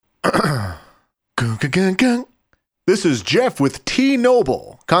This is Jeff with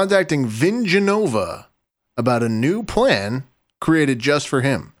T-Noble contacting Vin Genova about a new plan created just for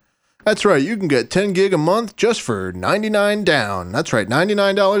him. That's right, you can get 10 gig a month just for $99 down. That's right,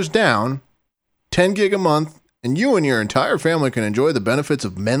 $99 down, 10 gig a month, and you and your entire family can enjoy the benefits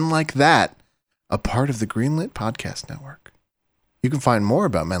of Men Like That, a part of the Greenlit Podcast Network. You can find more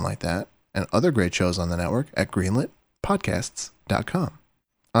about Men Like That and other great shows on the network at greenlitpodcasts.com.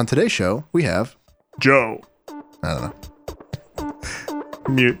 On today's show, we have Joe. I don't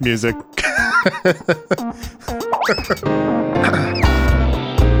know. Music.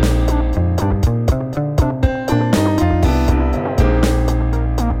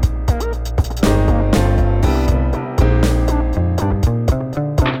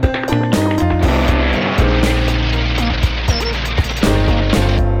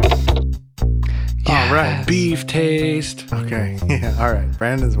 All right, beef taste. Okay, yeah, all right.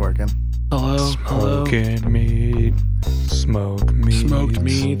 Brandon's working. Hello. Smoking meat. Smoked meat. Smoked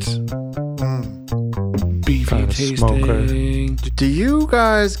meats. Beefy Kind of tasting. Do you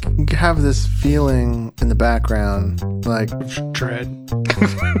guys have this feeling in the background, like, Dread.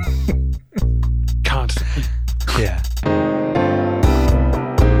 Constantly. Yeah.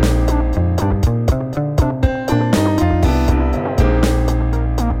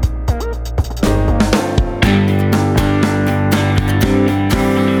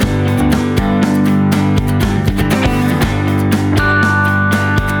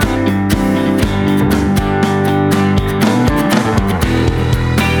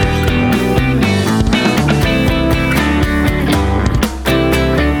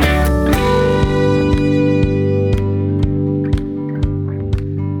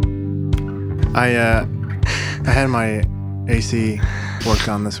 I had my AC worked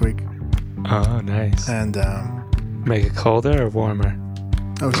on this week, Oh, nice. and Make it colder or warmer?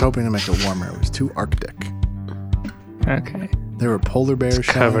 I was hoping to make it warmer. It was too Arctic. Okay. There were polar bears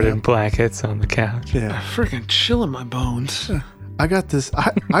Covered showing in up. blankets on the couch. Yeah, Freaking chilling my bones. I got this.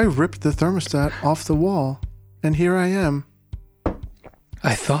 I ripped the thermostat off the wall, and here I am.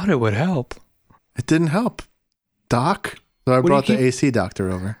 I thought it would help. It didn't help, Doc. So I do you brought the keep- AC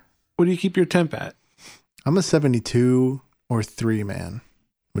doctor over. What do you keep your temp at? I'm a 72 or 3 man.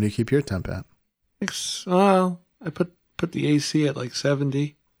 What do you keep your temp at? Well, I put the AC at like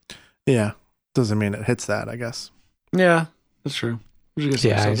 70. Yeah, doesn't mean it hits that, I guess. Yeah, that's true. Usually gets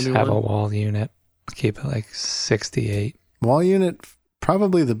like Yeah, I just have a 71. wall unit. Keep it like 68. Wall unit,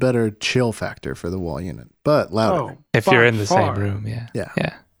 probably the better chill factor for the wall unit, but louder. Oh, If by you're in the far. same room, yeah. Yeah.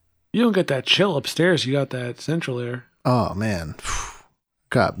 Yeah. You don't get that chill upstairs. You got that central air. Oh man,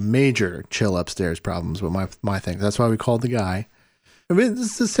 got major chill upstairs problems with my thing. That's why we called the guy. I mean,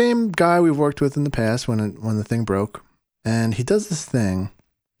 this is the same guy we've worked with in the past when the thing broke, and he does this thing.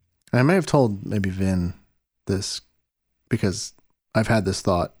 And I may have told maybe Vin this because I've had this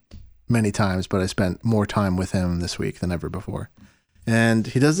thought many times, but I spent more time with him this week than ever before. And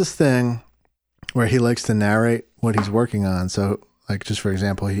he does this thing where he likes to narrate what he's working on. So, like, just for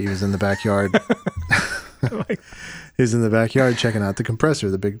example, he was in the backyard. He's in the backyard checking out the compressor,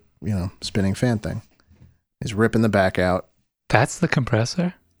 the big, spinning fan thing. He's ripping the back out. That's the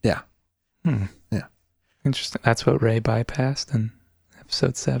compressor? Yeah. Yeah. Interesting. That's what Ray bypassed in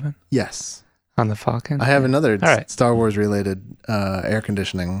episode 7 Yes. on the Falcon. I have another All right. Star Wars related air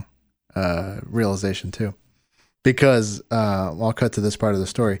conditioning realization too. Because I'll cut to this part of the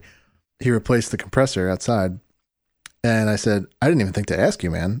story. He replaced the compressor outside. And I said, I didn't even think to ask you,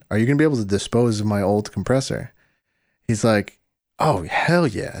 man. Are you going to be able to dispose of my old compressor? He's like, oh, hell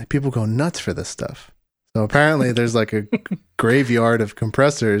yeah. People go nuts for this stuff. So apparently there's like a graveyard of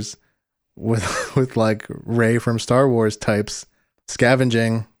compressors with like Ray from Star Wars types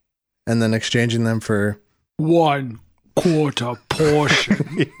scavenging and then exchanging them for 1/4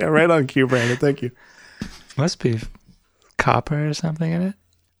 portion. yeah, right on cue, Brandon. Thank you. Must be copper or something in it.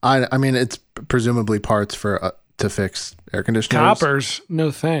 I mean, it's presumably parts for to fix air conditioners. Coppers,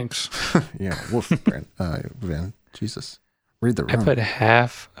 no thanks. Yeah, woof, Van. Jesus, read the I room. put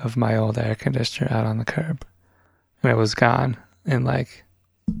half of my old air conditioner out on the curb, and it was gone in like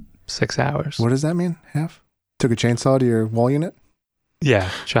 6 hours. What does that mean? Half? Took a chainsaw to your wall unit? Yeah,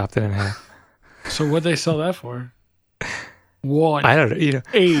 chopped it in half. So what'd they sell that for? 1/8 I don't know.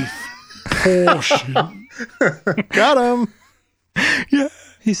 portion. Got him. Yeah,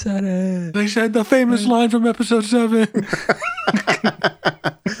 he said it. They said the famous line from episode 7.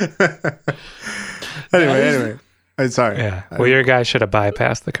 Anyway. I'm sorry. Yeah. Well, your guy should have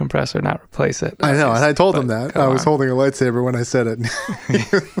bypassed the compressor, not replace it. I know, and I told him But that. go I was on. holding a lightsaber when I said it.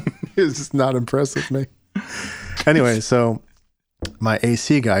 He was just not impressed with me. Anyway, so my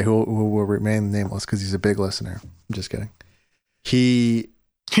AC guy, who will remain nameless because he's a big listener. I'm just kidding. He's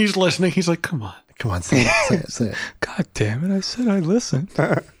listening. He's like, come on. Come on, say it. God damn it! I said I listened.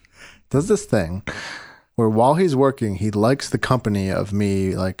 Does this thing where while he's working, he likes the company of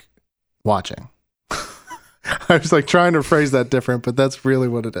me like watching. I was like trying to phrase that different, but that's really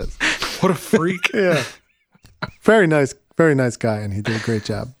what it is. What a freak. Yeah. Very nice guy, and he did a great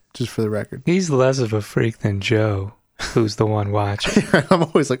job, just for the record. He's less of a freak than Joe, who's the one watching. I'm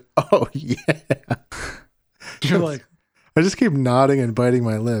always like, oh yeah. You're like, I just keep nodding and biting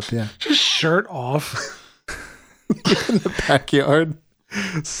my lip, yeah. just shirt off. In the backyard,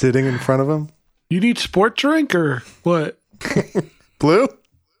 sitting in front of him. You need sport drink or what? Blue?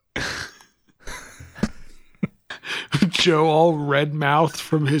 Joe all red mouthed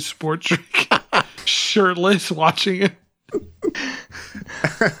from his sport drink. Shirtless watching it.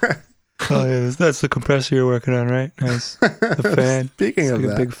 Oh yeah, that's the compressor you're working on, right? Nice. The fan. Speaking It's of like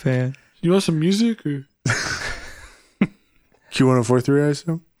that, a big fan. You want some music? Or? Q1043, I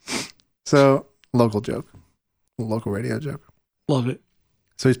assume. So, local radio joke. Love it.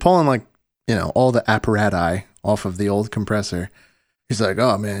 So he's pulling like, all the apparatus off of the old compressor. He's like,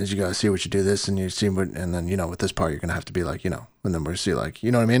 oh man, you gotta see what you do this and you see what, and then, with this part, you're gonna have to be like, and then we'll see like,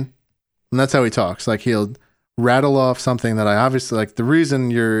 you know what I mean? And that's how he talks. Like he'll rattle off something that I obviously like. The reason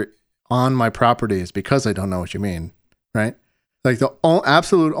you're on my property is because I don't know what you mean, right? Like the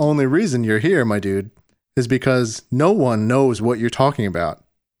absolute only reason you're here, my dude, is because no one knows what you're talking about.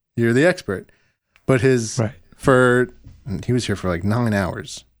 You're the expert. But he was here for like 9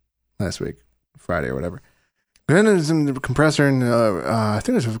 hours last week, Friday or whatever. Then there's a compressor and I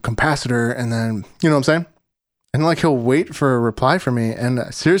think there's a capacitor, and then, you know what I'm saying? And like he'll wait for a reply from me.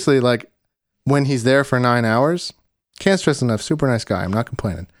 And seriously, like when he's there for 9 hours, can't stress enough, super nice guy. I'm not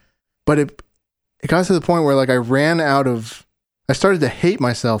complaining. But it got to the point where like I started to hate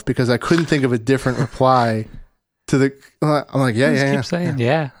myself because I couldn't think of a different reply to the, I'm like, yeah. Keep saying,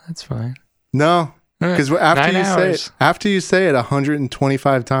 yeah, that's fine. No, because after you say it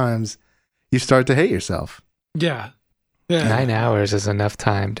 125 times, you start to hate yourself. Yeah. 9 hours is enough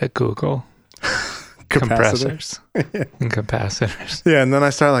time to Google compressors and capacitors. Yeah, and then I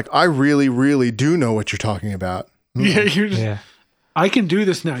started like, I really, really do know what you're talking about. Yeah, you're just, I can do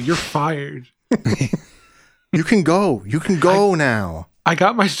this now. You're fired. You can go. You can go now. I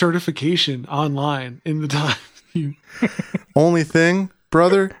got my certification online in the time. Only thing,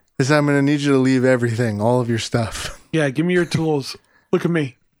 brother, is I'm going to need you to leave everything, all of your stuff. Yeah, give me your tools. Look at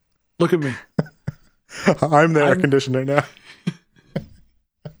me. Look at me. I'm the air conditioner now.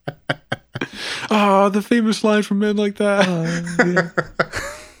 Oh, the famous line from Men Like That.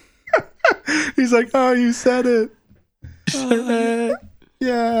 He's like, oh, you said it.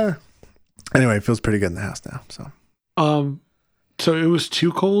 Yeah. Anyway, it feels pretty good in the house now. So it was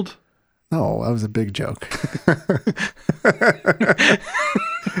too cold? No, that was a big joke.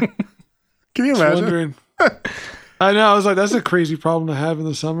 Can you imagine? Wondering. I know. I was like, that's a crazy problem to have in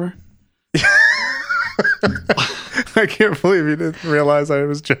the summer. I can't believe you didn't realize I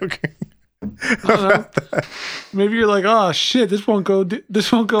was joking. About that. Maybe you're like, oh shit, this won't go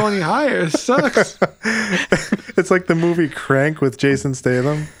any higher. It sucks. It's like the movie Crank with Jason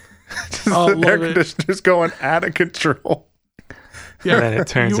Statham. The air conditioner's going out of control. Yeah, and then it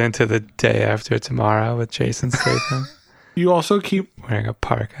turns into The Day After Tomorrow with Jason Statham. You also keep wearing a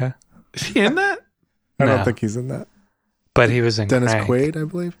parka. Is he in that? I don't think he's in that. But he was in Dennis Crank. Quaid, I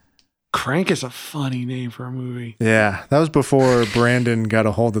believe. Crank is a funny name for a movie. Yeah, that was before Brandon got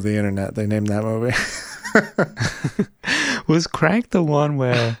a hold of the internet. They named that movie. Was Crank the one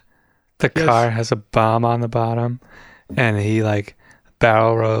where the car has a bomb on the bottom and he like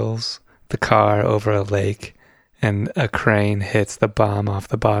barrel rolls the car over a lake and a crane hits the bomb off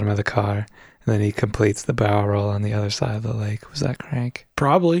the bottom of the car and then he completes the barrel roll on the other side of the lake? Was that Crank?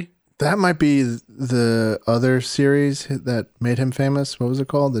 Probably. That might be the other series that made him famous. What was it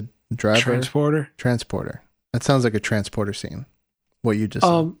called? The Driver? Transporter. That sounds like a transporter scene. What you just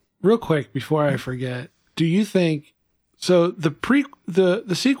said. Real quick before I forget, do you think so? The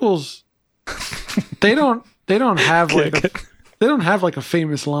sequels, they don't have like a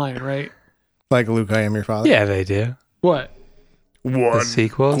famous line, right? Like Luke, I am your father. Yeah, they do. What? The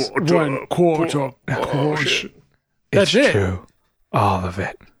sequels? One quarter. That's true. All of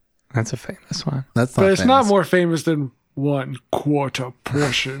it. That's a famous one. That's not. But it's famous. not more famous than 1/4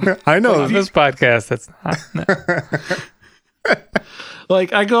 portion. I know. On this podcast, that's not. No.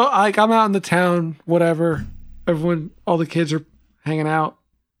 Like I'm out in the town, whatever. All the kids are hanging out.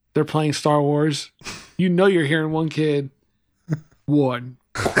 They're playing Star Wars. You know you're hearing one kid.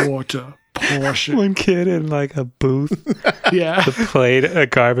 1/4 crush it. One kid in like a booth, Yeah. the plate, a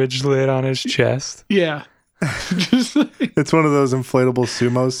garbage lid on his chest. Yeah. Just like, It's one of those inflatable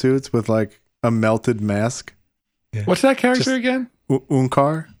sumo suits with like a melted mask. what's that character Just- again?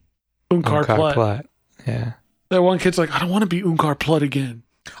 Unkar? Unkar Plutt. Plutt. Yeah. That one kid's like, I don't want to be Unkar Plutt again.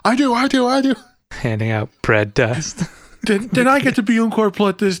 I do. Handing out bread dust. Did I get to be Unkar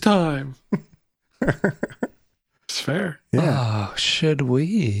Plutt this time? It's fair. Yeah. Oh, should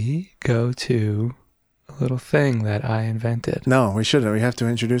we go to a little thing that I invented? No, we shouldn't. We have to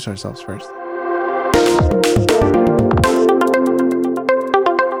introduce ourselves first.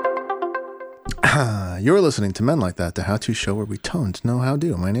 You're listening to Men Like That, the how-to show where we don't know how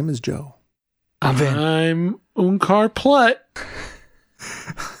do. My name is Joe. I'm Vin. I'm Unkar Plutt.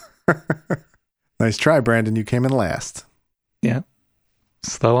 Nice try, Brandon. You came in last. Yeah.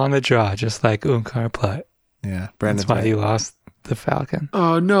 Slow on the draw, just like Unkar Plutt. Yeah, Brandon's That's why right. you lost the Falcon.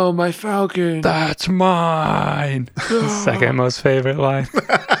 Oh no, my falcon. That's mine. The second most favorite line.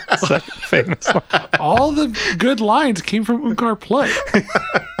 Second famous line. All the good lines came from Unkar Plutt.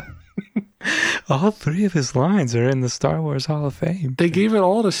 All three of his lines are in the Star Wars Hall of Fame. They gave it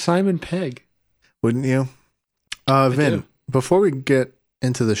all to Simon Pegg. Wouldn't you? Vin, do. before we get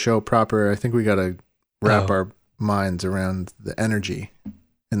into the show proper, I think we got to wrap Oh. our minds around the energy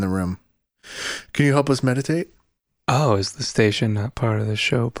in the room. Can you help us meditate? Oh, is the station not part of the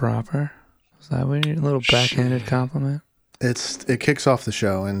show proper? Is that what your little backhanded Shit. compliment? It kicks off the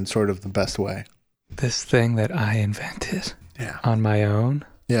show in sort of the best way. This thing that I invented Yeah. on my own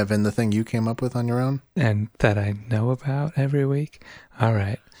Yeah, Vin, the thing you came up with on your own? and that I know about every week. All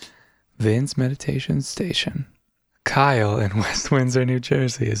right. Vin's meditation station. Kyle in West Windsor, New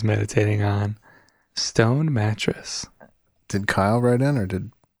Jersey is meditating on stone mattress. Did Kyle write in or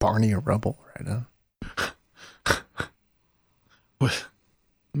did Barney or Rubble write in?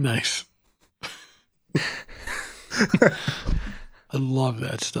 Nice. I love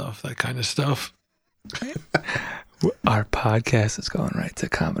that stuff, that kind of stuff. Our podcast is going right to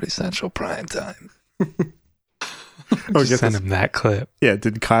Comedy Central prime time. Oh, Just send him that clip. Yeah,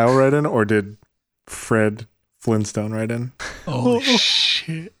 did Kyle write in or did Fred Flintstone write in? Holy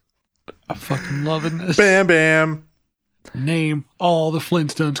shit. I'm fucking loving this. Bam, bam. Name all the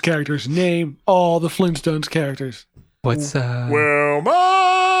Flintstones characters. Name all the Flintstones characters. What's Wilma!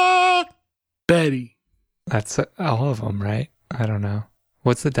 Betty. that's all of them, right? I don't know.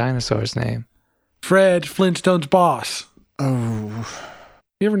 What's the dinosaur's name? Fred Flintstone's boss. Oh,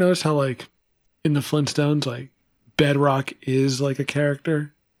 You ever notice how, like, in the Flintstones, like, Bedrock is like a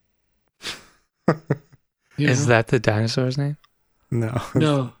character? You Is know? that the dinosaur's name? no.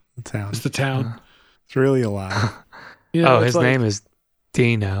 No, The town. it's the town. It's really a lie. You know, Oh, it's his like- name is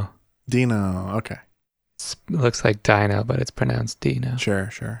Dino. Dino. Okay. Looks like Dino, but it's pronounced Dino. Sure,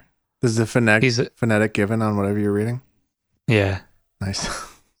 sure. Is the phonetic given on whatever you're reading? Yeah. Nice.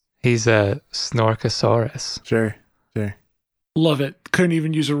 He's a Snorkosaurus. Sure, sure. Love it. Couldn't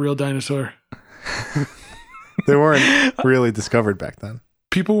even use a real dinosaur. They weren't really discovered back then.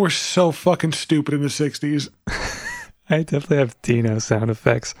 People were so fucking stupid in the 60s. I definitely have Dino sound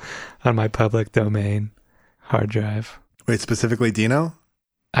effects on my public domain hard drive. Wait, specifically Dino?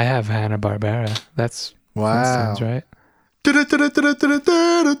 I have Hanna-Barbera. That's Wow. Flintstones, right?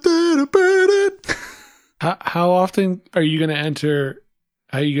 How often are you going to enter?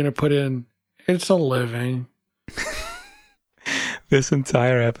 Are you going to put in, it's a living? This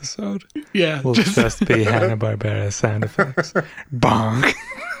entire episode Yeah. will just be Hanna-Barbera sound effects. Bonk.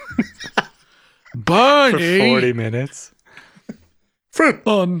 For Barney. 40 minutes.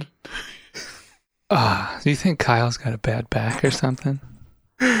 On. Do you think Kyle's got a bad back or something?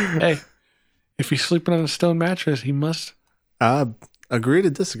 Hey, if he's sleeping on a stone mattress, he must. Agree to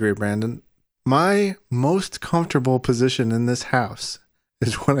disagree, Brandon. My most comfortable position in this house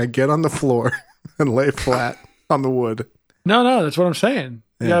is when I get on the floor and lay flat on the wood. No, that's what I'm saying.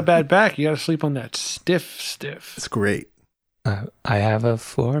 You Yeah. got a bad back. You got to sleep on that stiff. It's great. I have a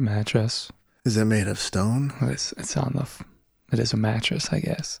floor mattress. Is it made of stone? It's on the. It is a mattress, I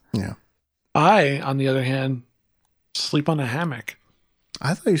guess. Yeah. I, on the other hand, sleep on a hammock.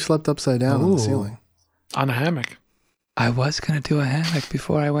 I thought you slept upside down on Ooh. the ceiling. On a hammock. I was gonna do a hammock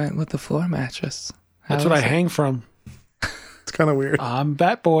before I went with the floor mattress. That's How what I is it? hang from. It's kind of weird. I'm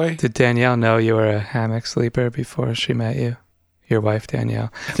Bat Boy. Did Danielle know you were a hammock sleeper before she met you? Your wife,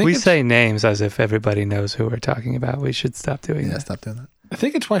 Danielle. I think We it's- say names as if everybody knows who we're talking about. We should stop doing Yeah, that. stop doing I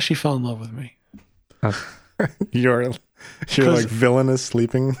think it's why she fell in love with me. that. Your like villainous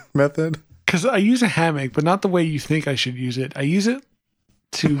sleeping method. Because I use a hammock, but not the way you think I should use it. I use it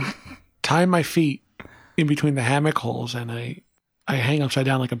to tie my feet in between the hammock holes, and I hang upside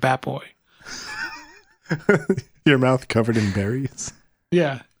down like a Bat Boy. Your mouth covered in berries.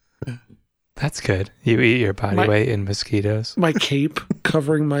 Yeah. That's good. You eat your body weight in mosquitoes. My cape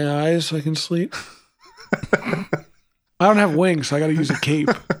covering my eyes so I can sleep. I don't have wings, so I got to use a cape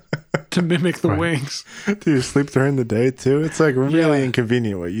to mimic the wings. Do you sleep during the day too? It's like really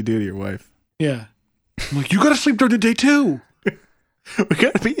inconvenient what you do to your wife. Yeah. I'm like, you got to sleep during the day too. We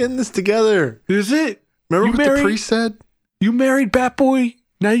got to be in this together. Is it? Remember what the priest said? You married Bat Boy?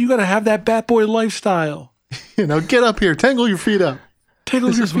 Now you got to have that Bat Boy lifestyle. Get up here. Tangle your feet up.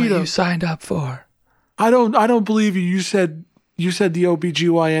 Tangle your feet up. You signed up for. I don't believe you. You said the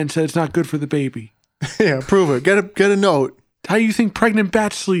OBGYN said it's not good for the baby. Yeah, prove it. Get a note. How do you think pregnant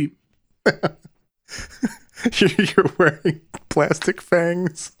bats sleep? You're wearing plastic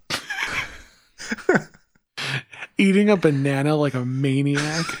fangs. Eating a banana like a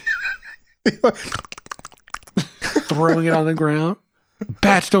maniac. Throwing it on the ground.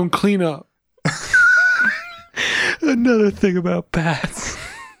 Bats don't clean up. Another thing about bats.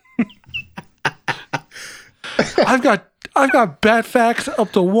 I've got bat facts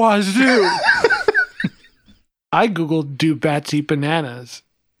up the wazoo. I googled, do bats eat bananas?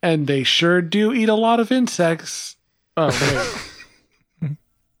 And they sure do eat a lot of insects. Oh, wait.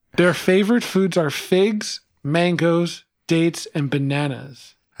 Their favorite foods are figs, mangoes, dates, and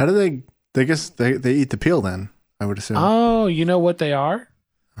bananas. How do they guess they eat the peel then, I would assume. Oh, you know what they are?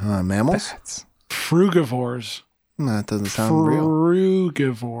 Mammals? Bats. Frugivores. That doesn't sound real.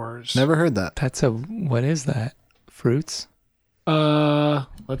 Frugivores. Never heard that. What is that? Fruits?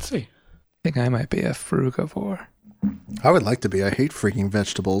 Let's see. I think I might be a frugivore. I would like to be. I hate freaking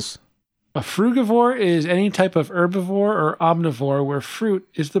vegetables. A frugivore is any type of herbivore or omnivore where fruit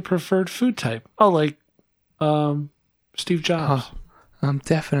is the preferred food type. Oh, like Steve Jobs. Oh, I'm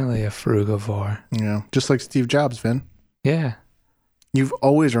definitely a frugivore. Yeah, just like Steve Jobs, Vin. Yeah. You've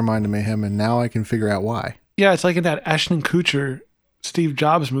always reminded me of him, and now I can figure out why. Yeah, it's like in that Ashton Kutcher Steve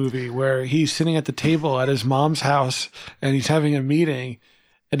Jobs movie where he's sitting at the table at his mom's house and he's having a meeting,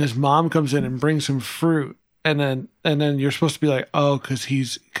 and his mom comes in and brings him fruit, and then you're supposed to be like, oh, because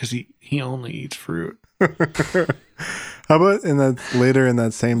he only eats fruit. How about later in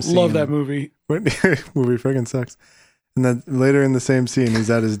that same scene? Love that movie. Movie freaking sucks. And then later in the same scene, he's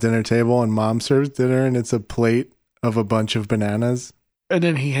at his dinner table and mom serves dinner and it's a plate of a bunch of bananas. And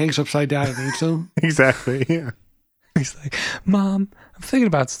then he hangs upside down and eats them. Exactly. Yeah. He's like, Mom, I'm thinking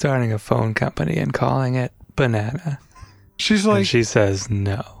about starting a phone company and calling it Banana. She's like, and she says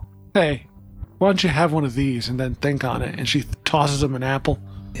no. Hey, why don't you have one of these and then think on it? And she tosses him an apple.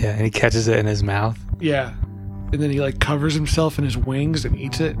 Yeah, and he catches it in his mouth. Yeah. And then he like covers himself in his wings and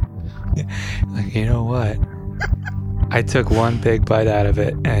eats it. Yeah. Like, you know what? I took one big bite out of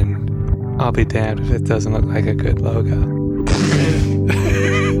it, and I'll be damned if it doesn't look like a good logo.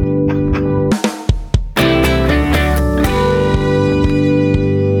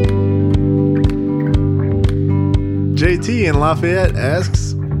 JT in Lafayette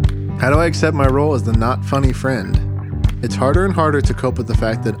asks, how do I accept my role as the not funny friend? It's harder and harder to cope with the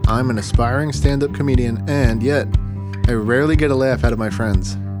fact that I'm an aspiring stand-up comedian, and yet I rarely get a laugh out of my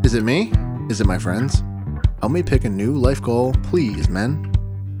friends. Is it me? Is it my friends? Help me pick a new life goal, please, men.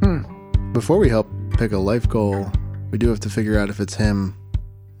 Before we help pick a life goal, we do have to figure out if it's him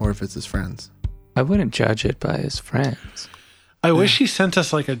or if it's his friends. I wouldn't judge it by his friends. I wish he sent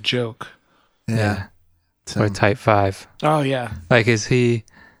us like a joke. Yeah. Or type 5. Oh, yeah. Like, is he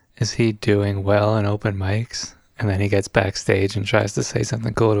doing well in open mics? And then he gets backstage and tries to say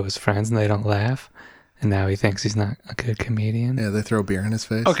something cool to his friends and they don't laugh. And now he thinks he's not a good comedian. Yeah, they throw beer in his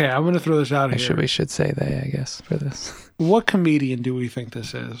face. Okay, I'm going to throw this out here. We should say they, I guess, for this. What comedian do we think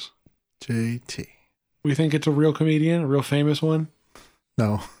this is? JT. We think it's a real comedian, a real famous one?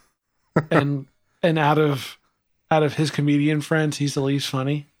 No. and out of his comedian friends, he's the least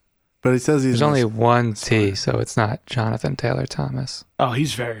funny? But he says There's only one T, so it's not Jonathan Taylor Thomas. Oh,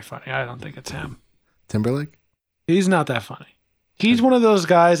 he's very funny. I don't think it's him. Timberlake? He's not that funny. He's one of those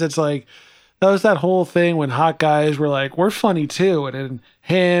guys that's like, that was that whole thing when hot guys were like, we're funny too. And then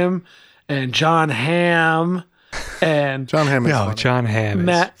him and John Hamm and... John Hamm is funny. John Hamm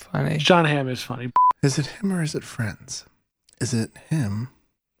is funny. John Hamm is funny. Is it him or is it friends? Is it him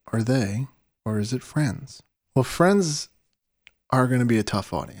or they or is it friends? Well, friends are going to be a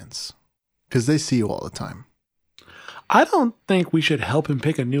tough audience because they see you all the time. I don't think we should help him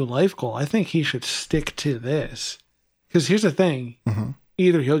pick a new life goal. I think he should stick to this. Because here's the thing. Mm-hmm.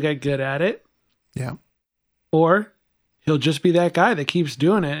 Either he'll get good at it. Yeah. Or he'll just be that guy that keeps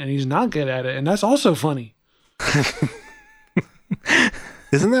doing it and he's not good at it. And that's also funny.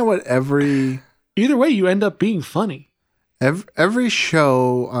 Isn't that what every... Either way, you end up being funny. every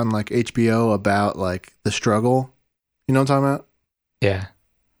show on like HBO about like the struggle, you know what I'm talking about? Yeah.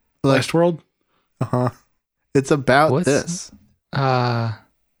 Like, Westworld. it's about What's- this.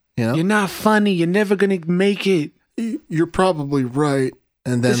 You know, You're not funny. You're never gonna make it. you're probably right.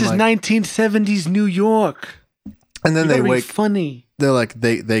 And then This is like, 1970s New York. and then You they gotta be wake. funny. They're like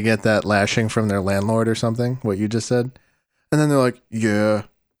they get that lashing from their landlord or something. What you just said, and then they're like, yeah,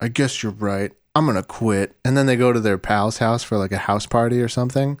 I guess you're right. I'm gonna quit. And then they go to their pal's house for like a house party or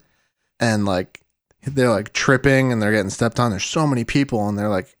something, and like they're like tripping and they're getting stepped on. There's so many people, and they're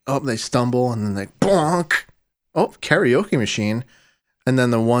like, oh, they stumble, and then they bonk. Oh, karaoke machine. And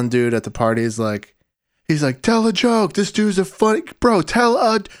then the one dude at the party is like, he's like, tell a joke. This dude's a funny bro. Tell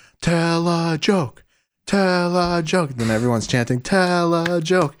a joke. Tell a joke. Then everyone's chanting, tell a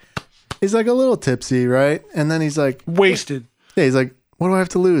joke. He's like a little tipsy, right? And then he's like, Wasted. yeah, he's like, what do I have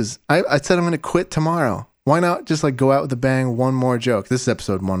to lose? I said I'm going to quit tomorrow. Why not just like go out with a bang, one more joke? This is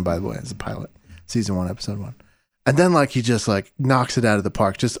episode 1, by the way. It's a pilot. Season 1, episode 1. And then like he just like knocks it out of the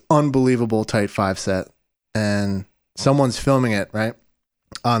park. Just unbelievable tight 5 set. And someone's filming it, right?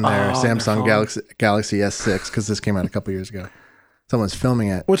 On their Oh, their Samsung phone. Galaxy S6, because this came out a couple years ago. Someone's filming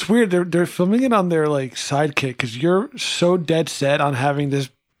it. What's weird? They're filming it on their like Sidekick because you're so dead set on having this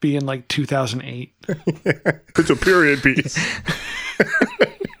be in like 2008. It's a period piece.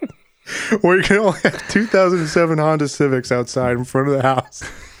 Where you can only have 2007 Honda Civics outside in front of the house.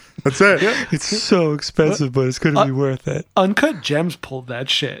 That's it. It's so expensive, but it's going to be worth it. Uncut Gems pulled that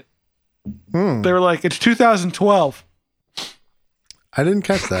shit. Hmm. They were like, it's 2012. I didn't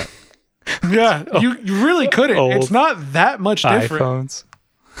catch that. Yeah, you really couldn't. Old It's not that much different. iPhones.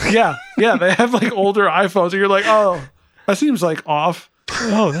 Yeah, they have like older iPhones, and you're like, oh, that seems like off.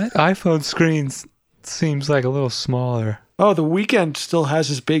 Oh, that iPhone screen seems like a little smaller. Oh, The Weeknd still has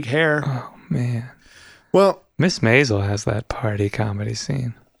his big hair. Oh, man. Well, Miss Maisel has that party comedy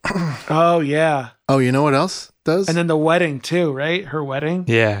scene. Oh yeah, oh, you know what else does? and then the wedding too, right? Her wedding.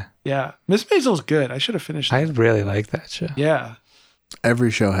 Yeah. Yeah, Miss Maisel's good. I should have finished. I really like that show. Yeah, Every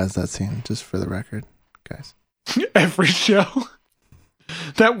show has that scene, just for the record, guys. every show.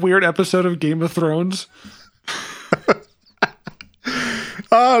 That weird episode of Game of Thrones.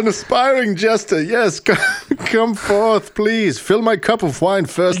 Ah, an aspiring jester. Yes, come forth, please. Fill my cup of wine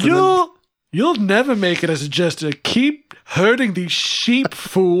first. You'll never make it as a jester. Keep herding these sheep,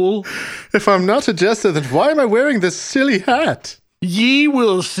 fool. If I'm not a jester, then why am I wearing this silly hat? Ye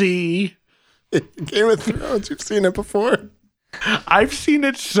will see. Game of Thrones, you've seen it before. I've seen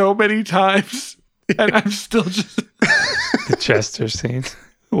it so many times, and I'm still just. The Chester scene.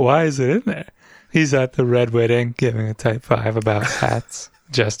 Why is it in there? He's at the Red Wedding giving a type 5 about hats,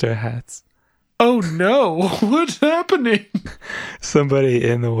 jester hats. Oh no! What's happening? Somebody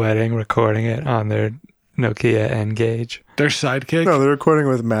in the wedding recording it on their Nokia N-Gage. Their sidekick, No, they're recording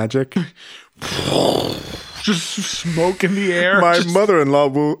with magic. just smoke in the air. My Just mother-in-law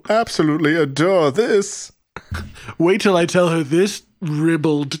will absolutely adore this. wait till I tell her this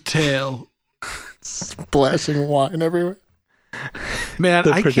ribald tale. Splashing wine everywhere. Man,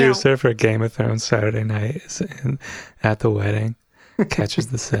 The I producer for Game of Thrones Saturday Night is at the wedding, catches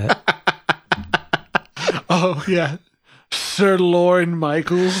the set. can't. Oh yeah, Sir Lorne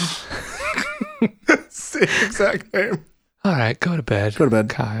Michaels. Same exact name. All right, go to bed. Go to bed.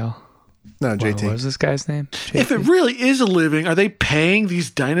 Kyle. No, What JT. was this guy's name? If it really is a living, are they paying these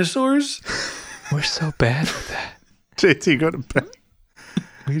dinosaurs? We're so bad with that. JT, go to bed.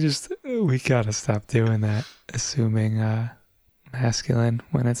 We gotta stop doing that, assuming masculine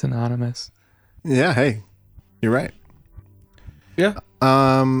when it's anonymous. Yeah, hey. You're right. Yeah.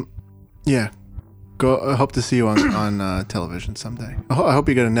 Yeah. Go. I hope to see you on television someday. I hope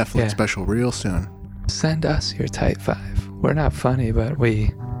you get a Netflix Yeah. special real soon. Send us your type 5. We're not funny, but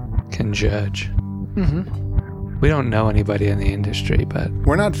we can judge. Mm-hmm. We don't know anybody in the industry, but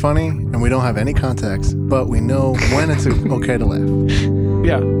We're not funny and we don't have any contacts, but we know when it's okay to laugh.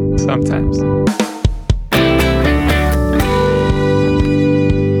 Yeah. sometimes.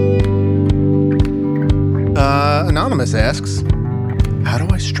 Anonymous asks, how do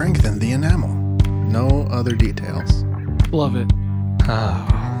I strengthen the enamel? No other details. Love it. Oh.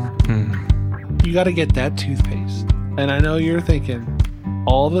 You got to get that toothpaste. And I know you're thinking,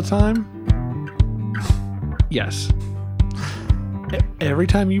 all the time? Yes. Every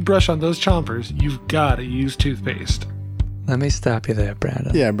time you brush on those chompers, you've got to use toothpaste. Let me stop you there,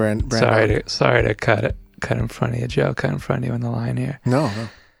 Brandon. Yeah, Brandon. Sorry to cut in front of you, Joe. Cut in front of you in the line here. No.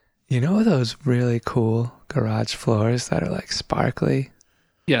 You know those really cool garage floors that are like sparkly?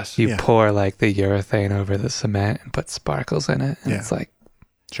 Yes. You Yeah. pour like the urethane over the cement and put sparkles in it. And Yeah. it's like,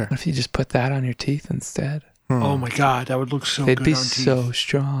 Sure. what if you just put that on your teeth instead? Oh my God, that would look so They'd good be on teeth. so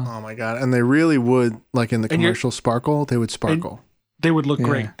strong. Oh my God. And they really would, like in the And you're- commercial sparkle, they would sparkle. They would look Yeah.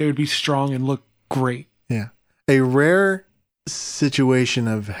 great. They would be strong and look great. Yeah. A rare situation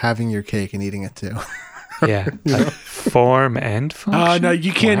of having your cake and eating it too. Yeah. Like form and function. No,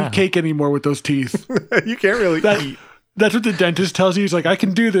 you can't Wow. eat cake anymore with those teeth. You can't really That- eat. That's what the dentist tells you. He's like, I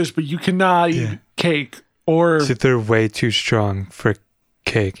can do this, but you cannot eat cake. Or, So they're way too strong for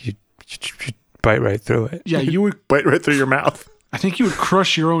cake. You bite right through it. yeah, you would, Bite right through your mouth. I think you would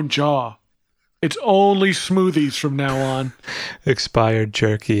crush your own jaw. It's only smoothies from now on. Expired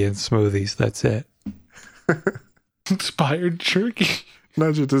jerky and smoothies. That's it. Expired jerky.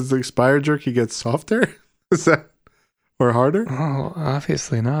 No, does the expired jerky get softer? Is that or harder? Oh,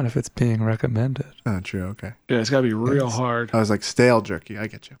 obviously not if it's being recommended. Oh, true. Okay. Yeah, it's got to be real Yes. hard. I was like stale jerky. I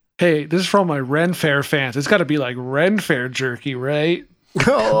get you. Hey, this is from my Ren Fair fans. It's got to be like Ren Fair jerky, right?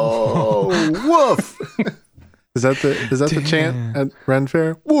 Oh, woof! Is that the chant at Ren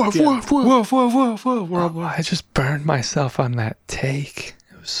Fair? Woof, Yeah. woof, woof. Woof, woof, woof, woof. Oh, I just burned myself on that take.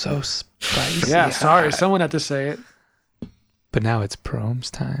 It was so spicy. Yeah, sorry. hot. Someone had to say it. But now it's Prome's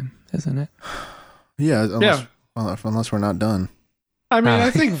time, isn't it? Yeah, Yeah. unless we're not done. I mean, Ah.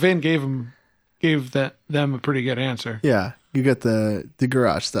 I think Vin gave them a pretty good answer. Yeah, you get the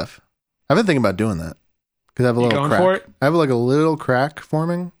garage stuff. I've been thinking about doing that because I have a You little going crack. for it? I have like a little crack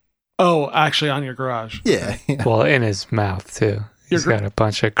forming. Oh, actually, on your garage. Yeah, yeah. Well, in his mouth, too. He's Your got a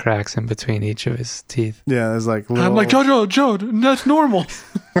bunch of cracks in between each of his teeth. Yeah, there's like little. I'm like, Joe, that's normal.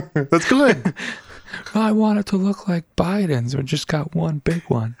 That's good. I want it to look like Biden's or just got one big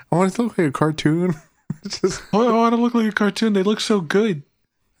one. I want it to look like a cartoon. Just I want to look like a cartoon. They look so good.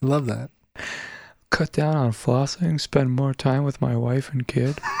 I love that. Cut down on flossing, spend more time with my wife and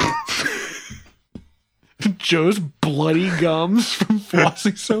kid. Joe's bloody gums from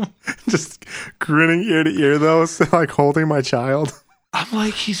flossing so. Just grinning ear to ear though, so like holding my child. I'm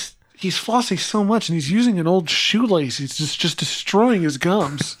like, he's flossing so much, and he's using an old shoelace. He's just destroying his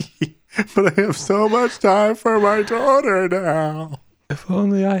gums. But I have so much time for my daughter now. If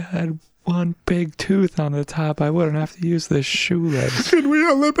only I had one big tooth on the top, I wouldn't have to use this shoelace. Can we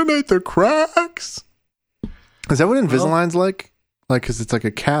eliminate the cracks? Is that what Invisalign's like? Like, because it's like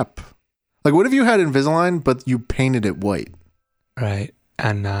a cap. Like, what if you had Invisalign, but you painted it white? Right.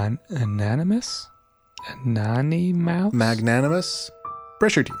 Anonymous? Anani mouse? Magnanimous?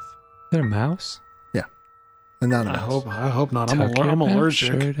 Brush your teeth. They're mouse? Anonymous. I hope not. I'm Tuck your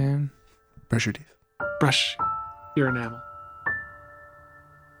allergic. shirt in. Brush your teeth. Brush your enamel.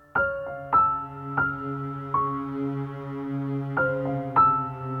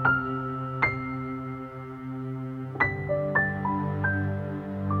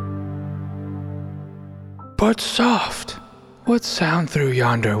 But soft! What sound through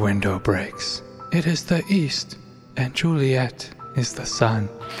yonder window breaks? It is the east, and Juliet is the sun.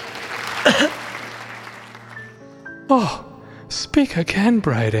 Oh, speak again,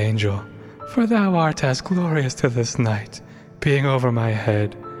 bright angel, for thou art as glorious to this night, being over my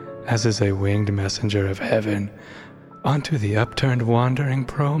head, as is a winged messenger of heaven, unto the upturned wandering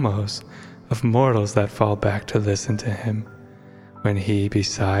promos of mortals that fall back to listen to him, when he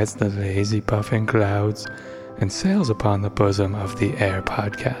besides the lazy puffing clouds and sails upon the bosom of the Air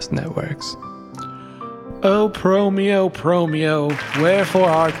Podcast Networks. O Promeo, Promeo, wherefore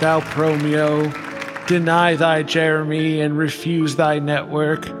art thou Promeo? Deny thy Jeremy and refuse thy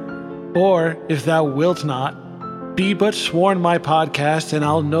network. Or, if thou wilt not, be but sworn my podcast, and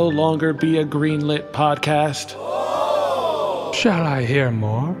I'll no longer be a greenlit podcast. Shall I hear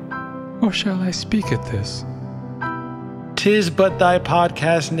more, or shall I speak at this? 'Tis but thy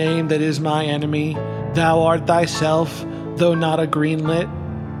podcast name that is my enemy. Thou art thyself, though not a greenlit.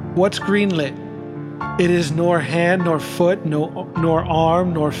 What's greenlit? It is nor hand, nor foot, nor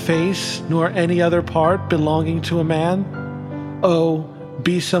arm, nor face, nor any other part belonging to a man. Oh,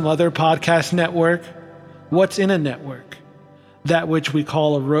 be some other podcast network. What's in a network? That which we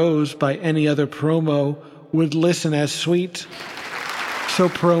call a rose by any other promo would listen as sweet. So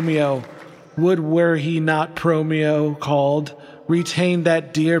Promeo, would were he not Promeo called, retain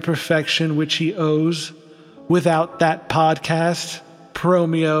that dear perfection which he owes. Without that podcast,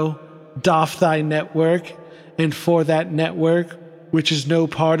 Promeo, doff thy network, and for that network, which is no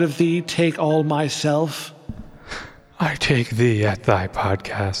part of thee, take all myself. I take thee at thy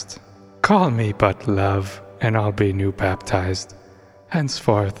podcast. Call me but love, and I'll be new baptized.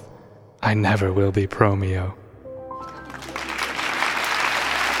 Henceforth, I never will be Promeo.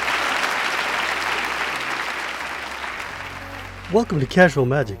 Welcome to Casual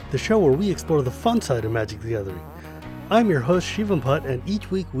Magic, the show where we explore the fun side of Magic the Gathering. I'm your host, Shivam Putt, and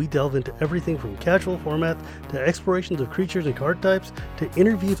each week we delve into everything from casual formats to explorations of creatures and card types to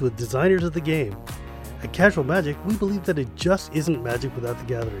interviews with designers of the game. At Casual Magic, we believe that it just isn't Magic without the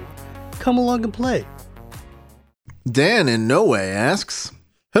gathering. Come along and play. Dan in No Way asks,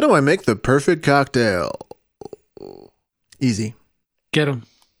 how do I make the perfect cocktail? Easy. Get him.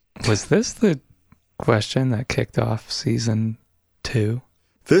 Was this the question that kicked off season 2?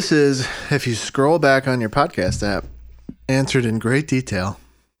 This is, if you scroll back on your podcast app, answered in great detail.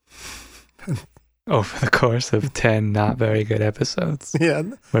 Over the course of 10 not very good episodes. Yeah.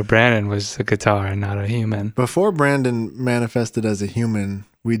 Where Brandon was a guitar and not a human. Before Brandon manifested as a human,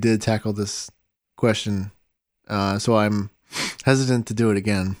 we did tackle this question. So I'm hesitant to do it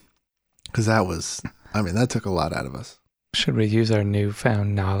again. Because that took a lot out of us. Should we use our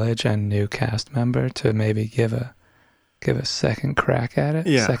newfound knowledge and new cast member to maybe give a second crack at it?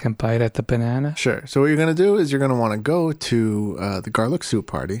 Yeah. Second bite at the banana? Sure. So what you're going to do is you're going to want to go to the garlic soup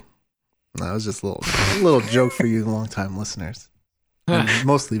party. That was just a little joke for you long-time listeners. And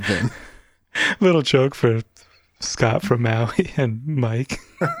mostly Vin. Little joke for Scott from Maui and Mike.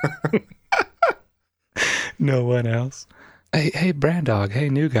 No one else. Hey, Brandog. Hey,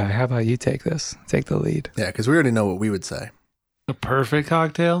 new guy. How about you take this? Take the lead. Yeah, because we already know what we would say. A perfect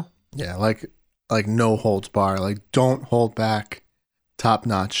cocktail? Yeah, like no holds bar. Like don't hold back.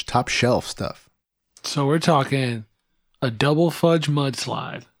 Top-notch, top-shelf stuff. So we're talking a double fudge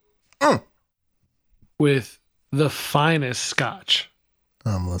mudslide Mm. with the finest scotch.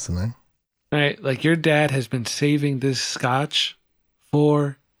 I'm listening. Right? Like your dad has been saving this scotch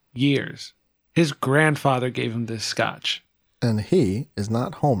for years. His grandfather gave him this scotch. And he is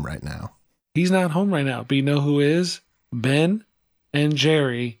not home right now. He's not home right now, but you know who is? Ben and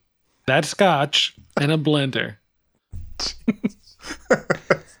Jerry. That scotch and a blender.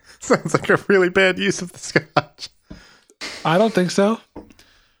 Sounds like a really bad use of the scotch. I don't think so.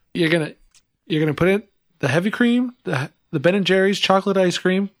 You're gonna put in the heavy cream, the Ben and Jerry's chocolate ice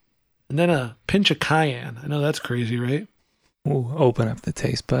cream, and then a pinch of cayenne. I know that's crazy, right? Ooh, open up the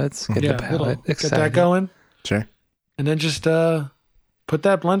taste buds. Get the palate excited. Get that going. Sure. And then just put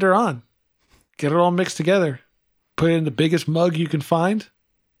that blender on. Get it all mixed together. Put it in the biggest mug you can find.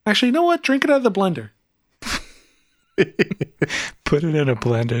 Actually, you know what? Drink it out of the blender. Put it in a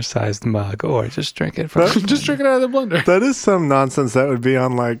blender-sized mug, or just drink it from. Just drink it out of the blender. That is some nonsense that would be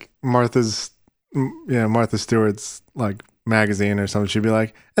on like Martha Stewart's like magazine or something. She'd be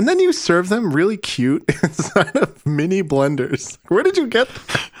like, and then you serve them really cute inside of mini blenders. Where did you get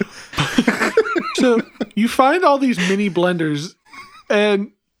them? So you find all these mini blenders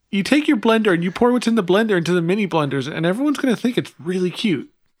and you take your blender and you pour what's in the blender into the mini blenders, and everyone's going to think it's really cute.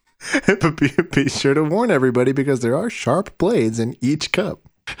 But be sure to warn everybody because there are sharp blades in each cup.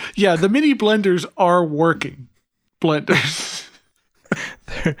 Yeah, the mini blenders are working blenders.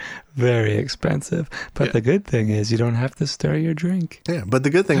 They're very expensive. But the good thing is you don't have to stir your drink. Yeah, but the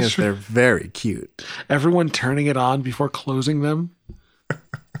good thing is they're very cute. Everyone turning it on before closing them.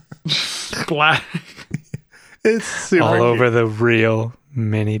 Black. It's super All cute. over the real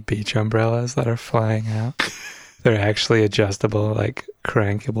mini beach umbrellas that are flying out. They're actually adjustable, like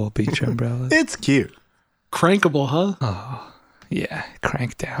crankable beach umbrellas. It's cute. Crankable, huh? Oh, yeah.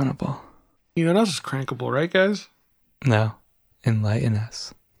 Crank downable. You know, not just crankable, right, guys? No. Enlighten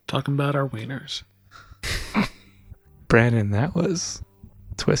us. Talking about our wieners. Brandon, that was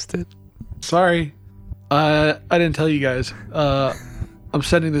twisted. Sorry. I didn't tell you guys. I'm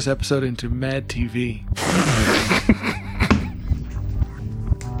sending this episode into Mad TV.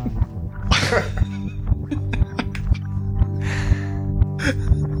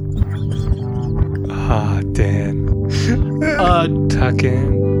 Ah, Dan. Uh, Tuck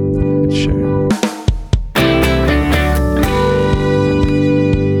in. Sure.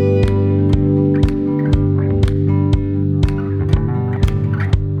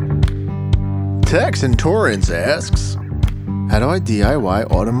 Tex and Torrance asks, how do I DIY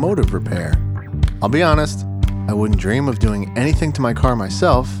automotive repair? I'll be honest, I wouldn't dream of doing anything to my car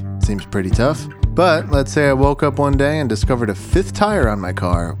myself. Seems pretty tough. But let's say I woke up one day and discovered a fifth tire on my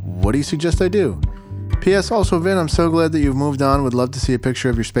car. What do you suggest I do? P.S. Also, Vin, I'm so glad that you've moved on. Would love to see a picture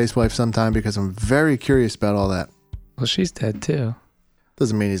of your space wife sometime because I'm very curious about all that. Well, she's dead too.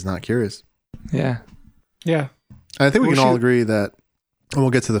 Doesn't mean he's not curious. Yeah. yeah. I think we Well, can all she- agree that, and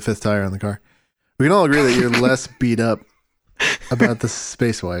we'll get to the fifth tire on the car. We can all agree that you're less beat up about the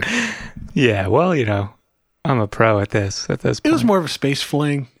space wife. Yeah, well, you know, I'm a pro at this It point. was more of a space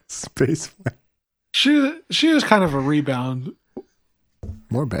fling. Space wife. She was kind of a rebound.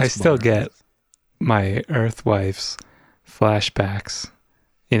 More basketball. I still get my Earth wife's flashbacks,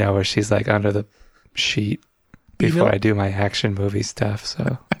 you know, where she's like under the sheet before I do my action movie stuff.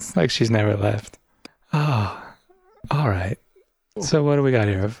 So it's like she's never left. Oh, all right. So what do we got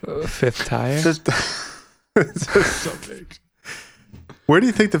here? A fifth tire? It's just so big. Where do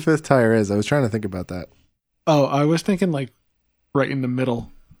you think the fifth tire is? I was trying to think about that. Oh, I was thinking like right in the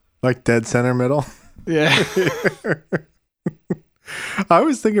middle. Like dead center middle? Yeah. I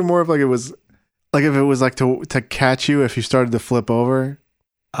was thinking more of like it was like if it was like to catch you if you started to flip over.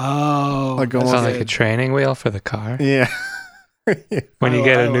 Oh. Like It's almost like a training wheel for the car. Yeah. When you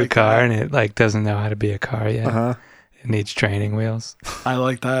get I a new like car that. and it like doesn't know how to be a car yet, Uh-huh. it needs training wheels. I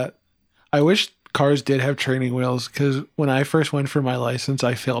like that. I wish cars did have training wheels because when I first went for my license,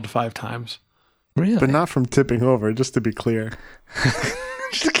 I failed 5 times. Really? But not from tipping over, just to be clear.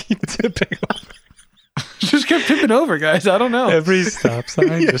 Just keep tipping over. Just kept tipping over, guys. I don't know. Every stop sign.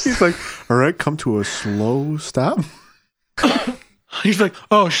 Yeah, just he's like, all right, come to a slow stop. He's like,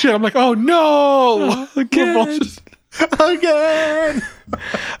 oh shit. I'm like, oh no. again. We're both just- Again.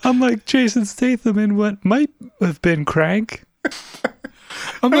 I'm like Jason Statham in what might have been Crank.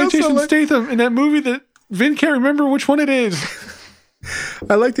 I'm I like also Jason like- Statham in that movie that Vin can't remember which one it is.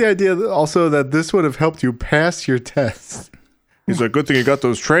 I like the idea that also that this would have helped you pass your test. He's like, good thing you got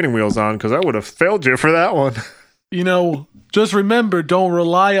those training wheels on because I would have failed you for that one. You know, just remember, don't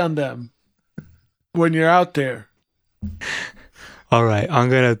rely on them when you're out there. All right, I'm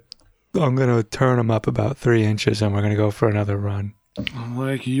gonna turn them up about 3 inches, and we're gonna go for another run. I'm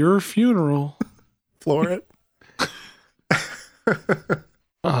like, your funeral. Floor it.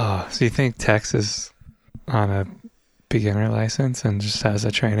 Oh, so you think Tex is on a beginner license and just has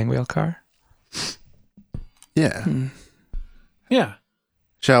a training wheel car? Yeah. Yeah.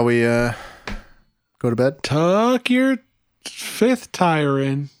 Shall we go to bed? Tuck your 5th tire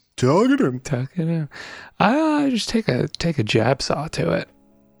in. Tug it in. Tuck it in. I just take a jab saw to it.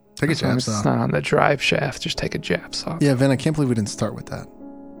 Take a As long jab as It's saw. not on the drive shaft. Just take a jab saw. Yeah, Vin, I can't believe we didn't start with that.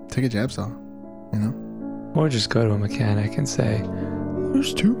 Take a jab saw. You know? Or just go to a mechanic and say,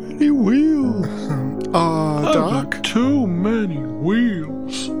 "There's too many wheels." I've Doc. got too many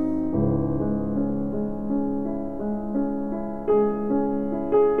wheels.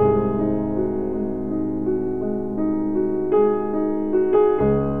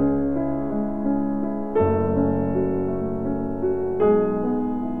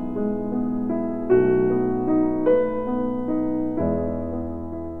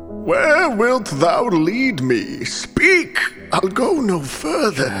 Where wilt thou lead me? Speak! I'll go no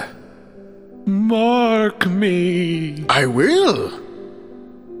further. Mark me. I will.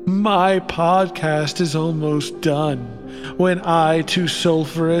 My podcast is almost done. When I, to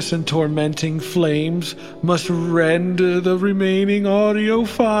sulphurous and tormenting flames, must render the remaining audio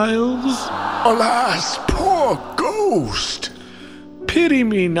files. Alas, poor ghost. Pity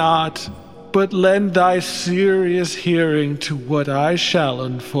me not, but lend thy serious hearing to what I shall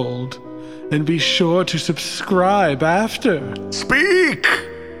unfold, and be sure to subscribe after. Speak,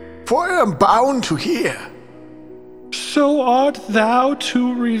 for I am bound to hear. So art thou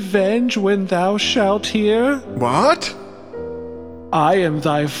to revenge when thou shalt hear? What? I am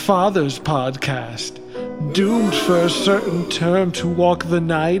thy father's podcast, doomed for a certain term to walk the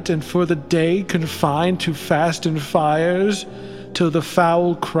night and for the day confined to fast and fires, till the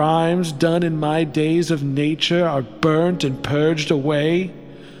foul crimes done in my days of nature are burnt and purged away,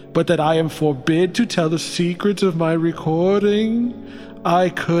 but that I am forbid to tell the secrets of my recording. I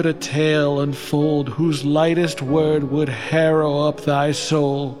could a tale unfold whose lightest word would harrow up thy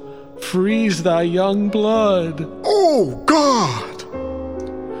soul, freeze thy young blood. Oh, God!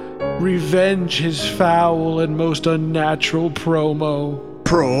 Revenge his foul and most unnatural promo.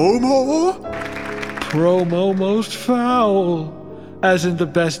 Promo? Promo most foul, as in the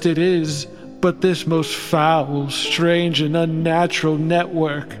best it is, but this most foul, strange, and unnatural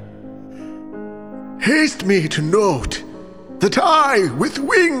network. Haste me to note that I, with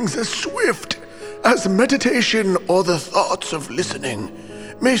wings as swift as meditation or the thoughts of listening,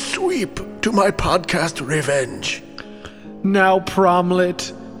 may sweep to my podcast revenge. Now,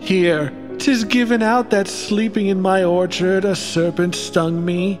 Promlet, here, 'tis given out that sleeping in my orchard a serpent stung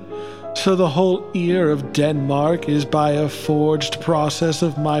me, so the whole ear of Denmark is by a forged process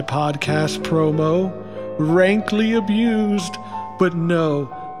of my podcast promo, rankly abused. But know,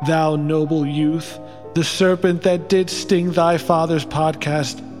 thou noble youth, the serpent that did sting thy father's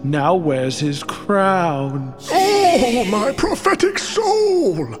podcast now wears his crown. Oh, my prophetic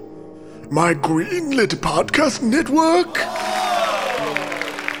soul! My greenlit podcast network?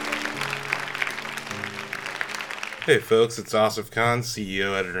 Hey folks, it's Asif Khan,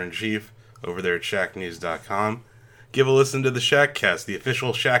 CEO, Editor-in-Chief, over there at ShackNews.com. Give a listen to the Shackcast, the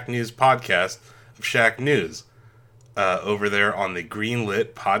official Shack News podcast of Shack News. over there on the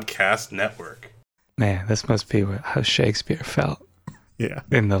Greenlit Podcast Network. Man, this must be how Shakespeare felt Yeah,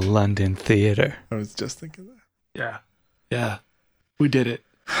 in the London theater. I was just thinking that. Yeah. Yeah. We did it.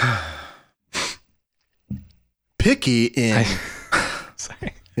 Picky in.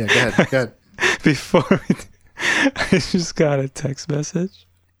 Sorry. Yeah, go ahead. Before I just got a text message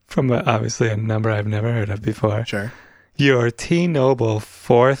from obviously a number I've never heard of before. Sure. Your T-Noble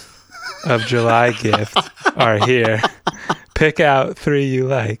 4th of July gift are here. Pick out 3 you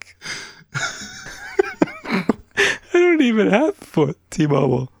like. I don't even have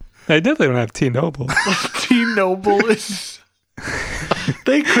T-Mobile. I definitely don't have T-Noble. T-Noble is...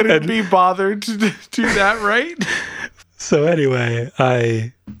 They couldn't be bothered to do that, right? So anyway,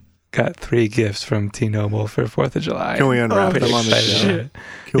 I got 3 gifts from T-Noble for 4th of July. Can we unwrap Pretty them on the excited show? about it.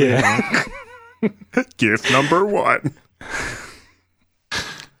 Can we Yeah. Gift number 1.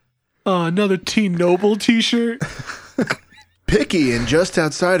 Another T-Noble t-shirt. Picky and just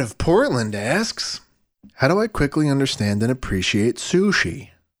outside of Portland asks, how do I quickly understand and appreciate sushi?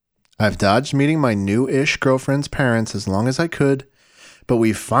 I've dodged meeting my new-ish girlfriend's parents as long as I could, but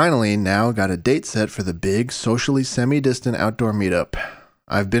we finally now got a date set for the big, socially semi-distant outdoor meetup.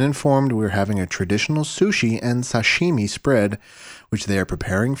 I've been informed we're having a traditional sushi and sashimi spread, which they are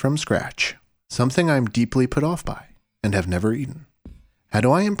preparing from scratch, something I'm deeply put off by and have never eaten. How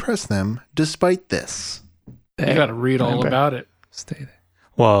do I impress them despite this? You got to read all Remember, about it. Stay there.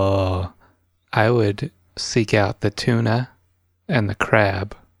 Well, I would seek out the tuna and the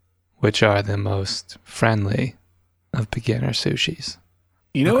crab, which are the most friendly of beginner sushis.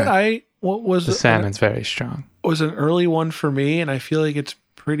 You know Okay. what was The salmon's very strong. was an early one for me, and I feel like it's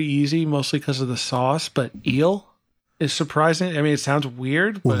pretty easy, mostly because of the sauce, but eel is surprising. I mean, it sounds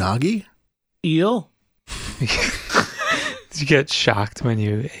weird, but Unagi? eel? Did you get shocked when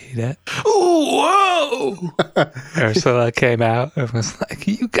you ate it? Oh, whoa! Ursula came out and was like,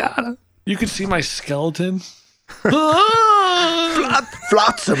 you gotta. You could see my skeleton. Ah!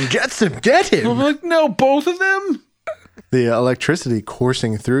 Flotsam, Jetsam, get I'm him! like, no, both of them? The electricity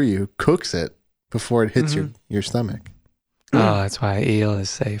coursing through you cooks it before it hits Mm-hmm. your stomach. Oh, that's why eel is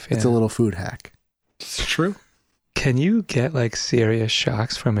safe. Yeah. It's a little food hack. It's true. Can you get like serious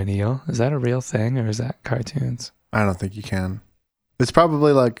shocks from an eel? Is that a real thing or is that cartoons? I don't think you can. It's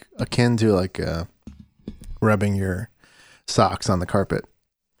probably like akin to like rubbing your socks on the carpet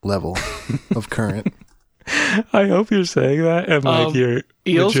level of current. I hope you're saying that and like you're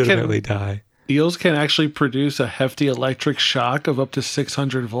eels can- legitimately die. Eels can actually produce a hefty electric shock of up to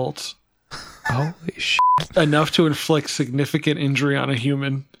 600 volts, Holy shit. enough to inflict significant injury on a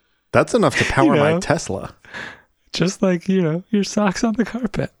human. That's enough to power You my know. Tesla. Just like, your socks on the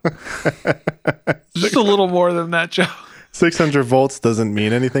carpet. Just a little more than that, Joe. 600 volts doesn't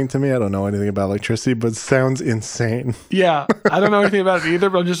mean anything to me. I don't know anything about electricity, but sounds insane. Yeah, I don't know anything about it either,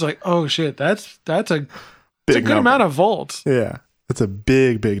 but I'm just like, oh shit, that's a good number. amount of volts. Yeah, that's a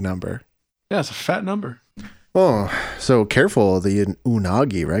big number. Yeah, it's a fat number. Oh, so careful of the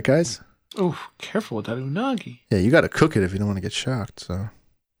unagi, right, guys? Oh, careful with that unagi. Yeah, you got to cook it if you don't want to get shocked. So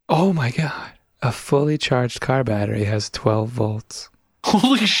Oh my God. A fully charged car battery has 12 volts.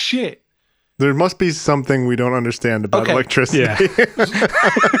 Holy shit. there must be something we don't understand about Okay. electricity. Yeah.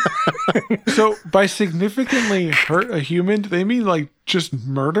 So by significantly hurt a human, do they mean like just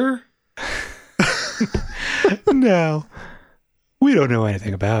murder? No. We don't know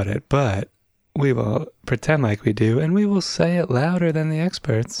anything about it, but we will pretend like we do, and we will say it louder than the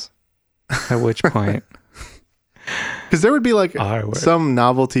experts. At which point, Because there would be like our word. some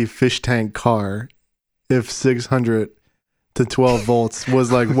novelty fish tank car if 600 to 12 volts was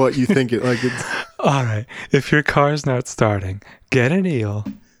like what you think it like. It's All right. If your car's not starting, get an eel.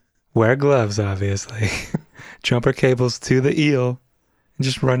 Wear gloves, obviously. Jumper cables to the eel, and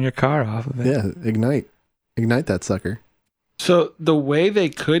just run your car off of it. yeah, ignite that sucker. So the way they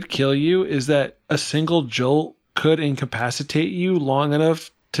could kill you is that a single jolt could incapacitate you long enough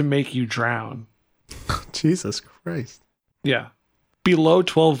to make you drown. Jesus Christ. Yeah. Below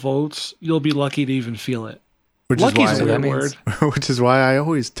 12 volts, you'll be lucky to even feel it. Which Lucky's is a why weird that word. which is why I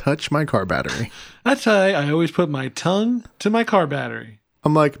always touch my car battery. That's why I always put my tongue to my car battery.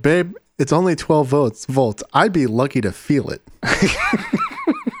 I'm like, babe, it's only 12 volts. I'd be lucky to feel it.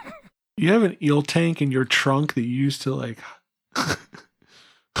 You have an eel tank in your trunk that you used to like.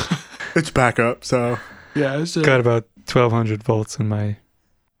 It's back up, so Yeah, it's Got about 1,200 volts in my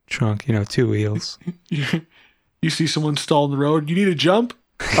trunk, 2 wheels. you see someone stall in the road. You need a jump?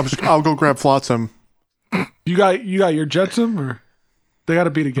 I'll go grab Flotsam. You got your Jetsam, or they got to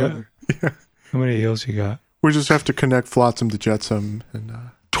be together. How many eels you got? We just have to connect Flotsam to Jetsam and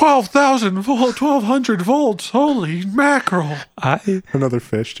 12,000 volt, 1,200 volts. Holy mackerel. Another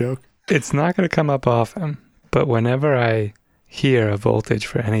fish joke. It's not going to come up often, but whenever I hear a voltage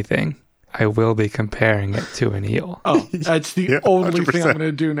for anything, I will be comparing it to an eel. Oh, that's the Yeah, only thing 100%. I'm going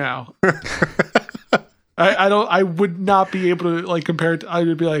to do now. I would not be able to like compare it. I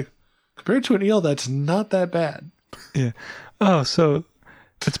would be like, compared to an eel, that's not that bad. Yeah. Oh, so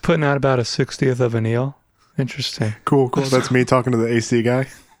it's putting out about a 60th of an eel. Interesting. Cool. That's me talking to the AC guy.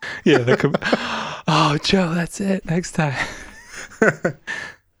 Yeah. Oh, Joe, that's it. Next time.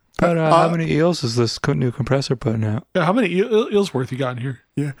 But how many eels is this new compressor putting out? Yeah, how many eels worth you got in here?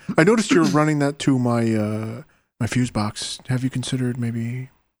 Yeah, I noticed you're running that to my my fuse box. Have you considered maybe,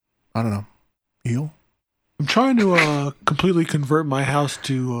 I don't know, eel? I'm trying to completely convert my house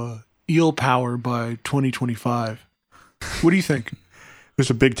to eel power by 2025. What do you think?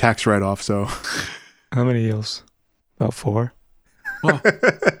 There's a big tax write-off, so How many eels? About 4.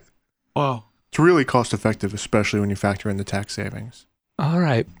 Wow. it's really cost-effective, especially when you factor in the tax savings. All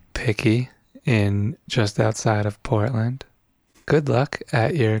right, Picky, in just outside of Portland. Good luck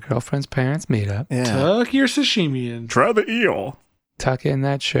at your girlfriend's parents' meetup. Yeah, Tuck your sashimi in. try the eel. Tuck in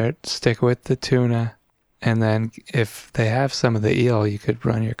that shirt, stick with the tuna, and then if they have some of the eel, you could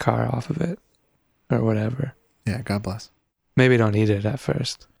run your car off of it or whatever. Yeah, God bless. Maybe don't eat it at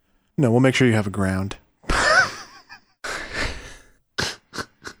first. No, we'll make sure you have a ground.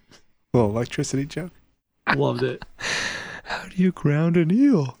 Little electricity joke. Loved it. How do you ground an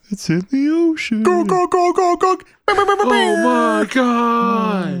eel? It's in the ocean. Go. Oh my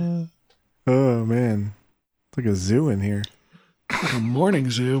god. Oh man, it's like a zoo in here. Like a morning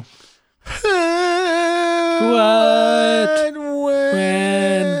zoo. What?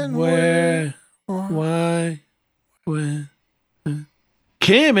 When? Where? Why? When?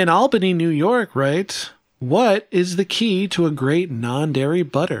 Kim in Albany, New York writes, what is the key to a great non-dairy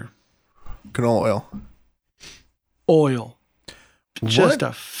butter? Canola oil. Oil. Just What?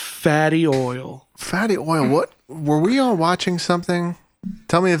 a fatty oil. Fatty oil. What? Were we all watching something?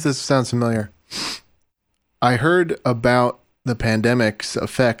 Tell me if this sounds familiar. I heard about the pandemic's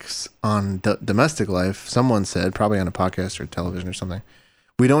effects on domestic life. Someone said, probably on a podcast or television or something,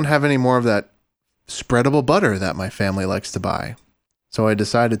 we don't have any more of that spreadable butter that my family likes to buy. So I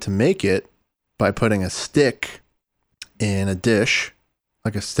decided to make it by putting a stick in a dish,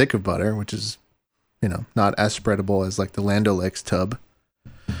 like a stick of butter, which is, you know, not as spreadable as like the Land O'Lakes tub.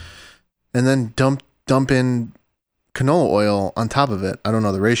 And then dump in canola oil on top of it. I don't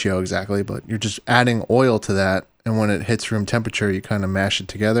know the ratio exactly, but you're just adding oil to that. And when it hits room temperature, you kind of mash it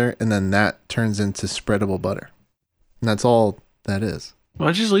together. And then that turns into spreadable butter. And that's all that is. Why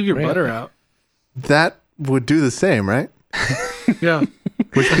don't you just leave your Really? butter out? That would do the same, right? Yeah.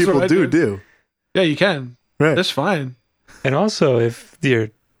 Which That's people what I do. did. Yeah, you can. Right. That's fine. And also, if your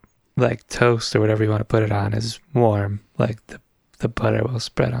like toast or whatever you want to put it on is warm, like the butter will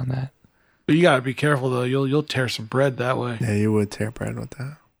spread on that. But you gotta be careful though. You'll tear some bread that way. Yeah, you would tear bread with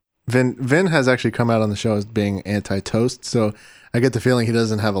that. Vin has actually come out on the show as being anti-toast, so I get the feeling he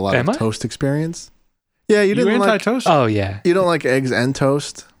doesn't have a lot Am of I? toast experience. Yeah, you You didn't like anti-toast? Oh yeah, you don't like eggs and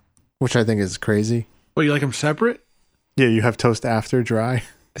toast, which I think is crazy. Well, you like them separate? Yeah, you have toast after dry.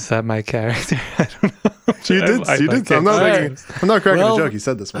 is that my character? I don't know. You did. I You like did. I'm not eggs. making. I'm not cracking Well, a joke. You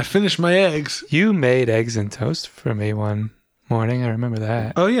said this I one. finished my eggs. You made eggs and toast for me one morning. I remember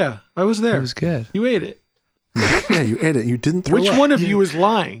that. Oh yeah, I was It there. was good. You ate it. Yeah, you ate it. You didn't throw Which up. one of you is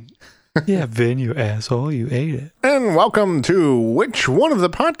lying? Yeah, Vin, you asshole, you ate it. And welcome to which one of the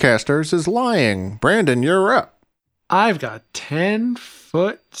podcasters is lying? Brandon, you're up. I've got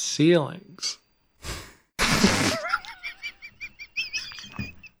 10-foot ceilings.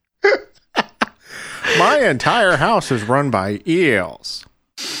 My entire house is run by eels.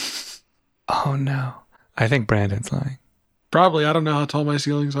 Oh no, I think Brandon's lying. Probably. I don't know how tall my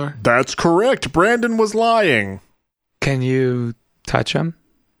ceilings are. That's correct. Brandon was lying. Can you touch him?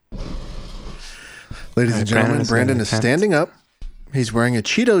 Ladies All and right, gentlemen, Brandon Brandon is is gonna standing up. He's wearing a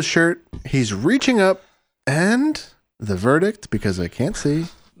Cheetos shirt. He's reaching up. And the verdict, because I can't see.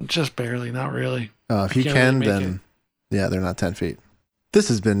 Just barely. Not really. If you can't can, really make then yeah, they're not 10 feet. This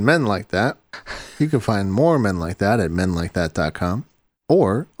has been Men Like That. You can find more Men Like That at menlikethat.com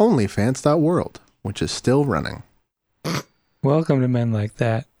or onlyfans.world, which is still running. Welcome to Men Like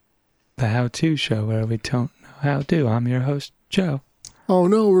That, the how-to show where we don't know how to. I'm your host, Joe. Oh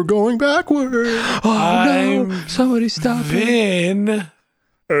no, we're going backward. Oh no! I'm Somebody stop it! Vin.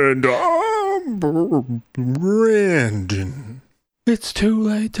 And I'm Brandon. It's too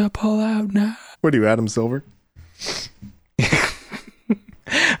late to pull out now. What are you, Adam Silver?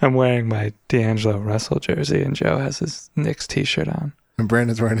 I'm wearing my D'Angelo Russell jersey, and Joe has his Knicks t-shirt on. And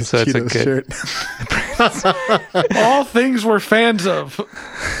Brandon's wearing his So it's a Cheetos good- shirt. All things we're fans of.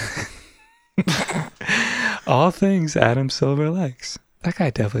 All things Adam Silver likes. That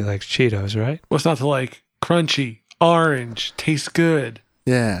guy definitely likes Cheetos, right? What's not to like? Crunchy, orange, tastes good.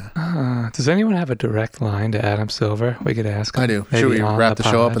 Yeah, Does anyone have a direct line to Adam Silver? We could ask him. I do. Maybe Should we on wrap the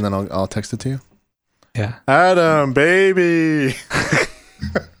show up pod? and then I'll text it to you? Yeah. Adam, baby.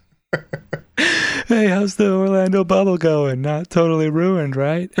 Hey, how's the Orlando bubble going? Not totally ruined,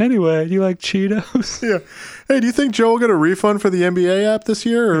 right? Anyway, you like Cheetos? Yeah. Hey, do you think Joe will get a refund for the NBA app this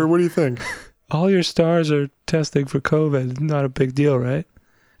year, or what do you think? All your stars are testing for COVID. Not a big deal, right?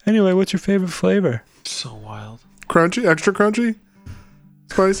 Anyway, what's your favorite flavor? So wild. Crunchy, extra crunchy,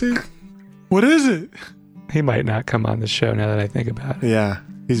 spicy. What is it? He might not come on the show now that I think about it. Yeah,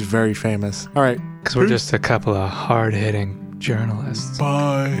 he's very famous. All right. Because we're just a couple of hard-hitting journalists.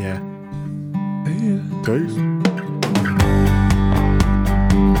 Bye. Yeah. Yeah. Peace.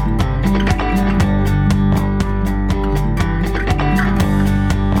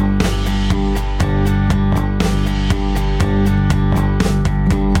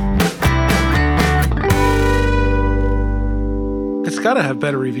 It's got to have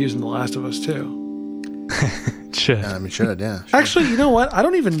better reviews than The Last of Us too. Shit. I mean, should, yeah. Sure. Actually, you know what? I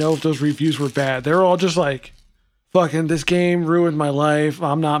don't even know if those reviews were bad. They were all just like, fucking, this game ruined my life.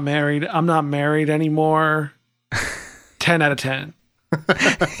 I'm not married. I'm not married anymore. 10 out of 10.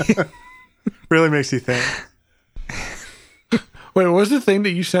 Really makes you think. Wait, what was the thing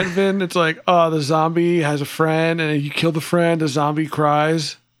that you sent, Vin? It's like, oh, the zombie has a friend, and you kill the friend, the zombie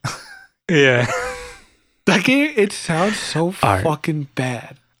cries. Yeah. That game, it sounds so Art. fucking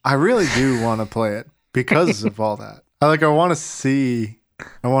bad. I really do want to play it because of all that. I want to see,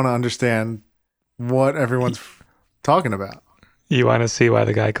 I want to understand what everyone's talking about. You want to see why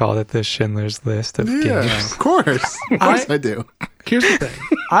the guy called it the Schindler's List of Yeah, games? of course. Of course I do. Here's the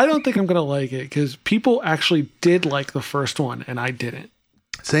thing. I don't think I'm going to like it because people actually did like the first one, and I didn't.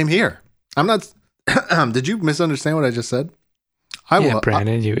 Same here. I'm not. Did you misunderstand what I just said? Yeah,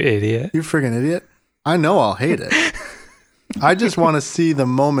 Brandon, you idiot. You friggin' idiot. I know I'll hate it. I just want to see the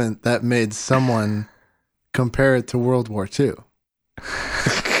moment that made someone compare it to World War II.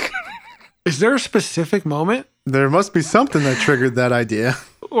 Is there a specific moment? There must be something that triggered that idea.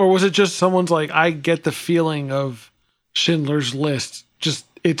 Or was it just someone's like, I get the feeling of Schindler's List. Just,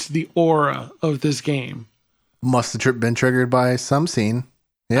 it's the aura of this game. Must have been triggered by some scene.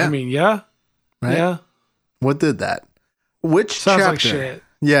 Yeah. I mean, yeah. Right? Yeah. What did that? Which Sounds chapter? like shit.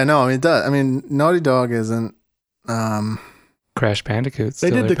 Yeah, no, I mean, it does. I mean, Naughty Dog isn't. Crash Bandicoot. They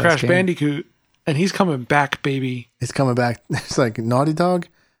did the Crash Bandicoot, and he's coming back, baby. He's coming back. It's like Naughty Dog.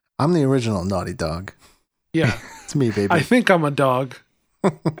 I'm the original Naughty Dog. Yeah. It's me, baby. I think I'm a dog.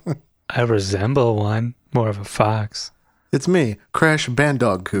 I resemble one, more of a fox. It's me, Crash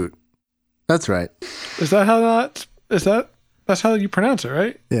Bandicoot. That's right. Is that how that's how you pronounce it,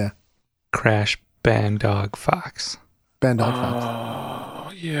 right? Yeah, Crash Bandog Fox. Bandog Fox.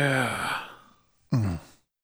 Oh, yeah. Mm.